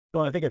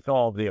Well, I think it's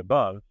all of the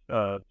above.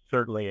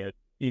 Certainly, it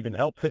even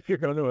helps if you're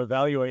going to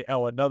evaluate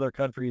how another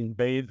country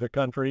invades a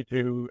country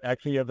to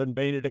actually have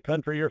invaded a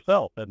country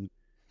yourself. And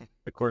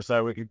of course, I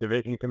was a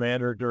division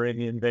commander during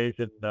the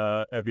invasion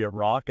of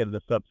Iraq and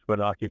the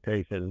subsequent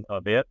occupation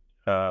of it.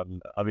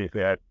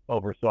 Obviously, I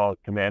oversaw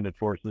commanded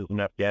forces in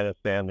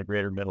Afghanistan, the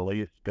greater Middle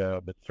East,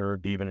 but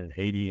served even in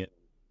Haiti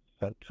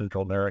and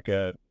Central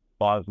America,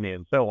 Bosnia,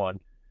 and so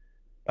on.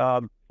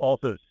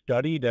 Also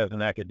studied as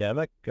an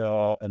academic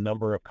a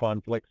number of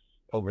conflicts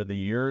over the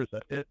years.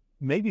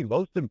 Maybe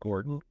most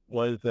important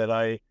was that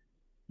I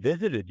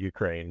visited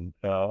Ukraine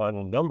on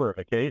a number of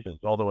occasions,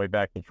 all the way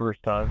back the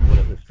first time when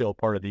it was still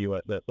part of the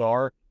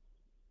USSR,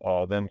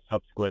 then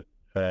subsequent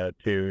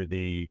to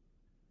the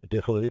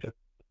dissolution.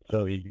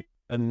 So,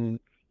 and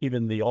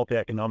even the Alta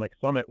Economic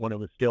Summit when it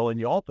was still in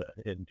Yalta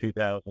in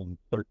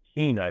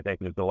 2013, I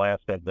think was the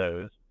last of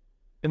those.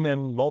 And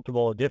then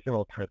multiple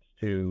additional trips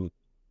to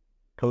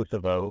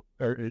Kosovo,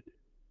 or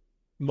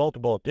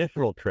multiple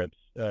additional trips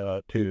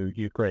to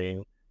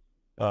Ukraine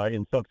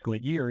in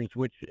subsequent years,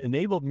 which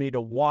enabled me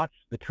to watch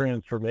the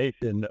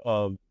transformation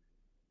of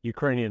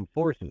Ukrainian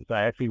forces.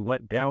 I actually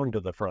went down to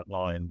the front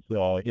lines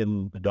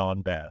in the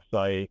Donbass.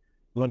 I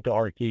went to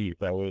Kharkiv.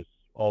 I was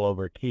all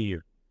over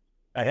Kyiv.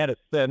 I had a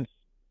sense,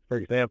 for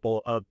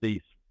example, of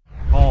the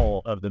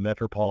sprawl of the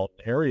metropolitan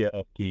area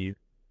of Kyiv,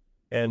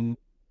 and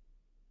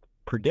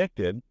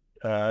predicted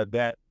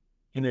that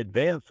in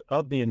advance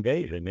of the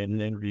invasion, in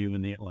an interview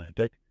in the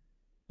Atlantic,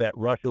 that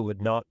Russia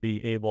would not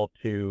be able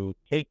to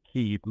take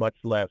Kyiv, much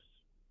less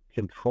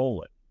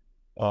control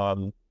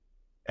it.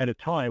 At a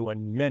time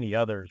when many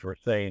others were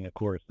saying, of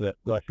course, that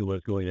Russia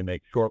was going to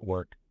make short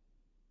work,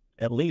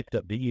 at least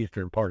of the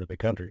eastern part of the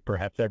country,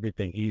 perhaps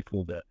everything east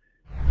of the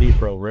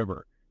Dnipro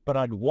River. But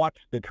I'd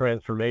watched the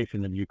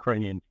transformation of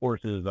Ukrainian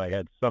forces. I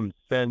had some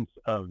sense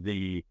of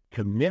the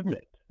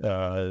commitment,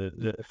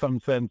 some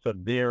sense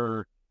of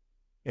their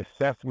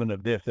assessment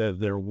of this as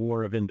their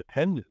war of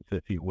independence,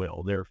 if you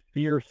will, their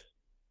fierce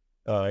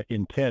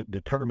intent,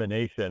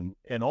 determination,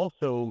 and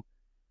also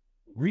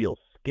real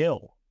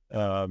skill,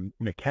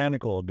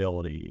 mechanical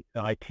ability,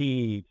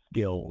 IT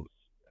skills,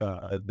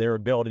 their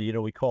ability,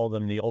 we call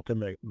them the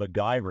ultimate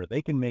MacGyver.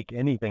 They can make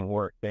anything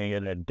work. They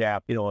can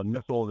adapt, a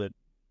missile that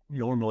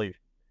normally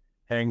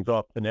hangs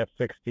off an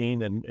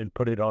F-16 and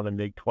put it on a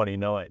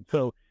MiG-29.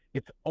 So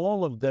it's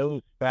all of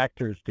those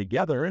factors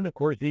together. And of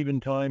course,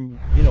 even time,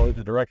 as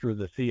the director of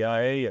the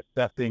CIA,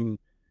 assessing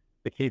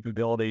the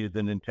capabilities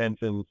and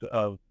intentions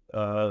of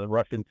the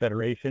Russian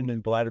Federation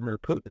and Vladimir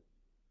Putin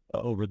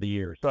over the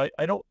years. So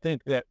I don't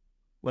think that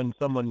when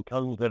someone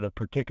comes at a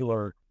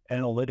particular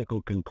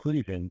analytical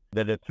conclusion,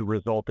 that it's a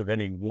result of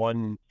any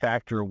one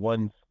factor,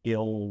 one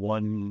skill,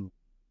 one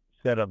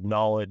set of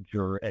knowledge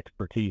or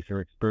expertise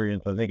or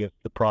experience. I think it's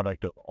the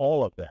product of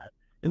all of that.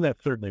 And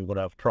that's certainly what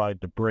I've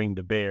tried to bring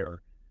to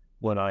bear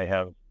when I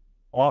have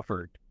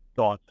offered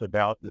thoughts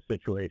about the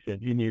situation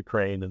in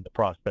Ukraine and the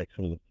prospects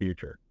for the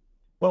future.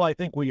 Well, I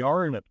think we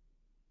are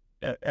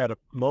at a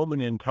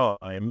moment in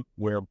time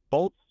where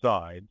both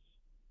sides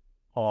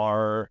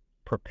are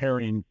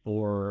preparing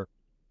for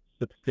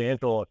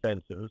substantial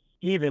offensives,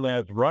 even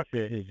as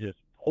Russia is just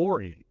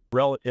pouring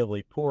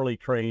relatively poorly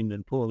trained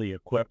and poorly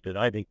equipped, and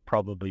I think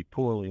probably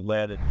poorly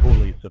led and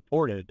poorly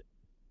supported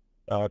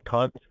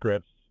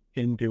conscripts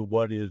into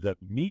what is a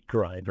meat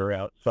grinder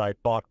outside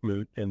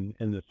Bakhmut and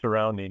the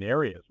surrounding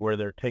areas, where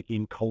they're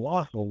taking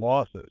colossal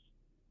losses.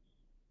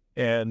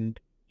 And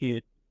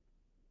it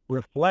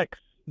reflects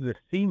the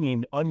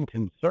seeming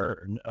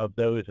unconcern of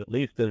those, at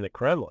least in the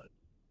Kremlin,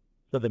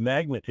 for the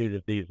magnitude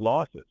of these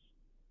losses.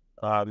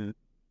 I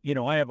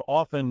have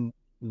often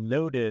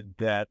noted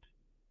that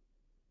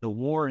the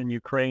war in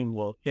Ukraine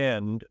will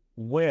end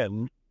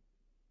when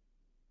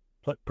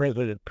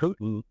President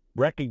Putin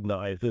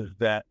recognizes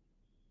that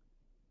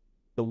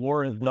the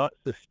war is not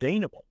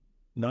sustainable,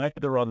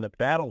 neither on the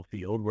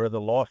battlefield, where the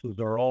losses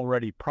are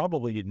already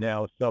probably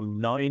now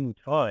some 9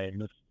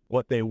 times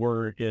what they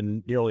were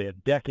in nearly a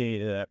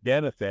decade in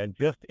Afghanistan,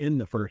 just in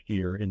the first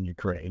year in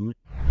Ukraine,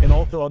 and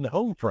also on the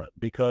home front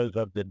because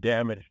of the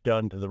damage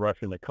done to the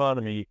Russian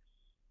economy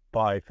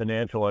by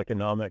financial,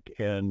 economic,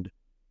 and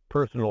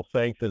personal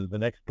sanctions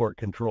and export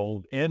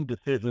controls and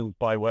decisions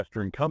by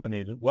Western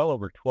companies, well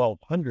over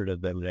 1,200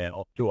 of them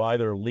now, to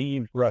either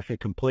leave Russia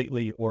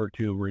completely or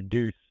to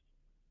reduce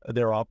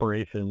their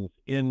operations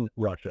in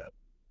Russia.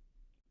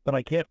 But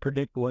I can't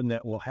predict when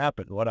that will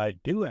happen. What I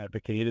do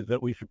advocate is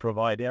that we should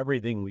provide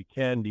everything we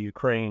can to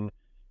Ukraine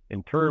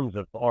in terms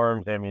of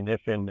arms,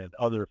 ammunition, and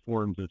other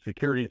forms of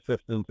security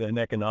assistance and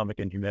economic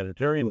and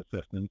humanitarian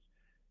assistance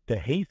to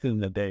hasten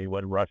the day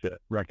when Russia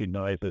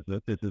recognizes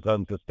that this is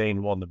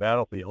unsustainable on the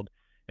battlefield,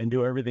 and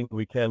do everything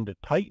we can to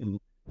tighten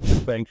the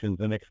sanctions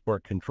and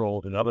export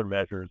controls and other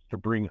measures to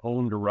bring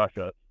home to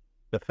Russia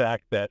the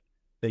fact that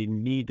they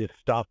need to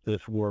stop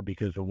this war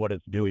because of what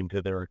it's doing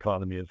to their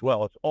economy as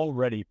well. It's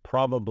already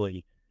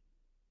probably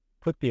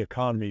put the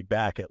economy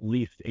back at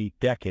least a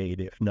decade,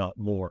 if not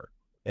more.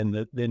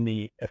 And then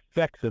the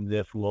effects of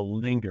this will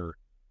linger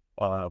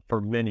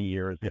for many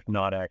years, if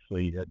not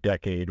actually a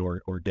decade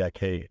or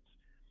decades.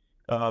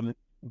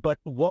 But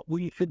what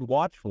we should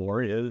watch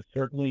for is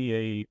certainly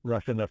a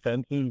Russian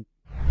offensive,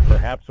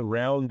 perhaps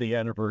around the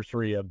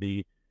anniversary of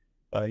the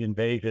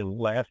invasion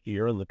last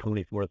year on the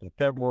 24th of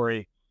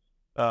February,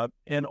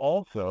 and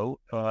also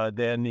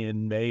then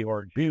in May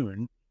or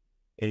June,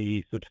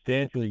 a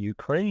substantial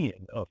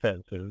Ukrainian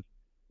offensive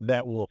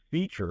that will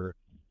feature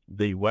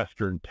the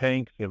Western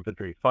tanks,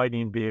 infantry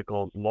fighting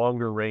vehicles,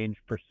 longer range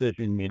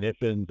precision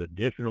munitions,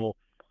 additional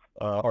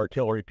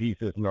artillery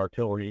pieces and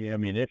artillery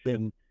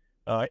ammunition,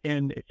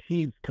 and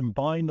achieves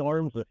combined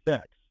arms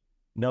effects.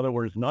 In other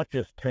words, not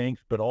just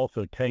tanks, but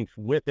also tanks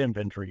with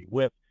infantry,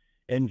 with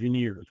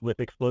engineers, with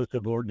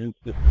explosive ordnance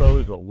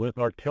disposal, with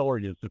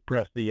artillery to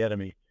suppress the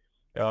enemy,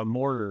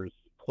 mortars,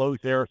 close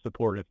air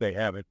support if they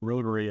have it,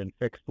 rotary and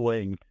fixed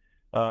wing,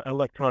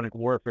 electronic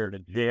warfare to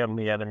jam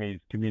the enemy's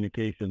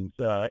communications,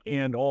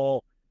 and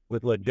all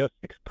with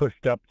logistics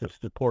pushed up to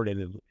support it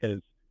as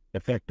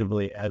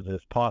effectively as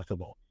is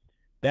possible.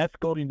 That's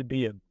going to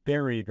be a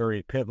very,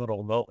 very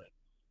pivotal moment.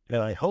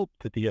 And I hope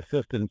that the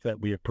assistance that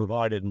we have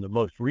provided in the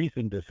most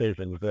recent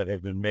decisions that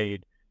have been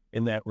made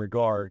in that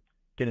regard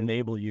can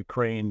enable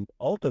Ukraine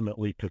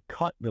ultimately to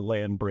cut the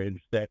land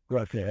bridge that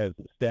Russia has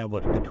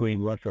established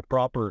between Russia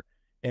proper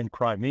and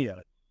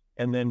Crimea,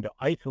 and then to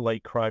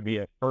isolate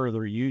Crimea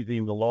further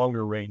using the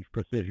longer range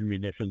precision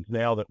munitions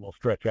now that will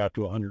stretch out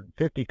to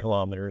 150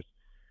 kilometers,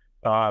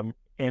 and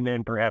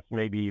then perhaps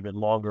maybe even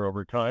longer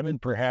over time, and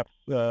perhaps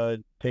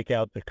take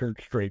out the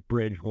Kerch Strait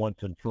Bridge once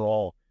and for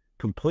all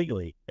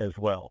completely as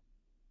well.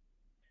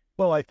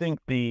 Well, I think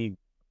the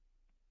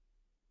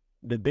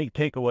big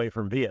takeaway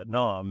from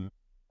Vietnam,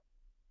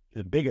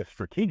 the biggest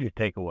strategic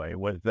takeaway,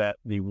 was that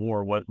the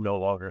war was no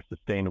longer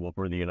sustainable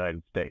for the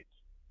United States.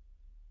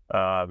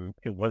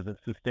 It wasn't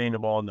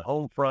sustainable on the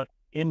home front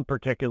in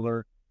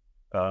particular,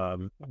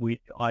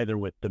 either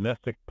with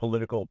domestic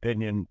political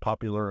opinion,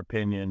 popular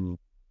opinion,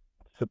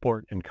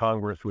 support in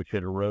Congress, which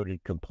had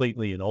eroded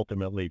completely and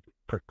ultimately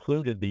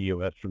precluded the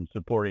U.S. from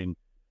supporting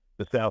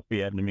the South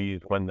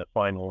Vietnamese when the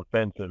final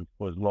offensive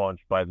was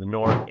launched by the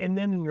North, and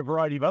then in a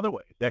variety of other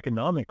ways.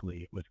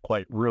 Economically, it was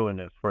quite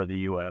ruinous for the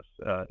U.S.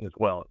 As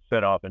well. It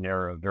set off an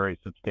era of very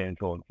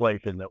substantial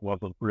inflation that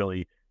wasn't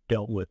really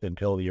dealt with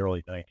until the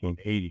early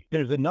 1980s.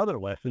 There's another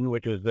lesson,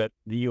 which is that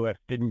the U.S.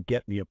 didn't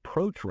get the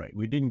approach right.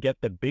 We didn't get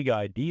the big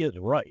ideas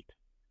right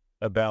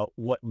about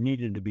what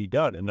needed to be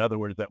done. In other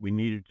words, that we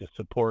needed to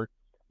support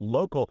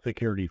local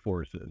security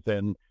forces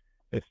and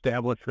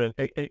establishment,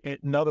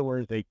 in other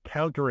words, a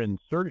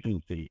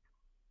counterinsurgency,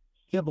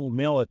 civil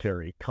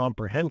military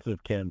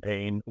comprehensive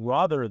campaign,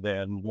 rather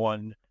than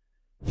one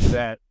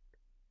that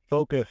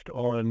focused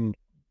on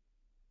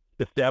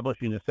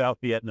establishing a South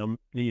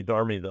Vietnamese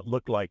army that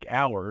looked like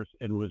ours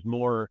and was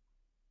more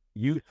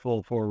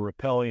useful for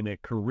repelling a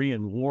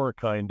Korean War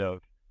kind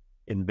of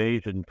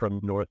invasion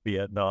from North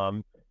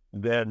Vietnam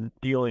than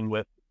dealing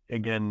with,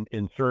 again,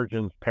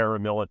 insurgents,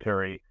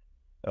 paramilitary,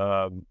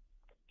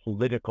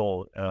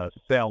 political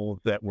cells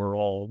that were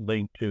all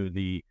linked to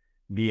the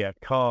Viet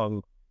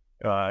Cong,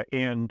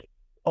 and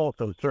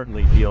also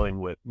certainly dealing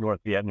with North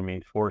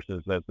Vietnamese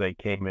forces as they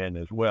came in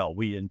as well.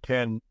 We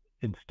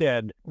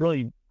instead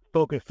really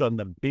focused on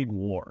the big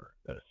war,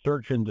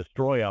 search and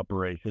destroy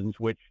operations,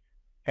 which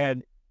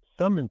had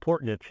some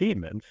important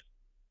achievements,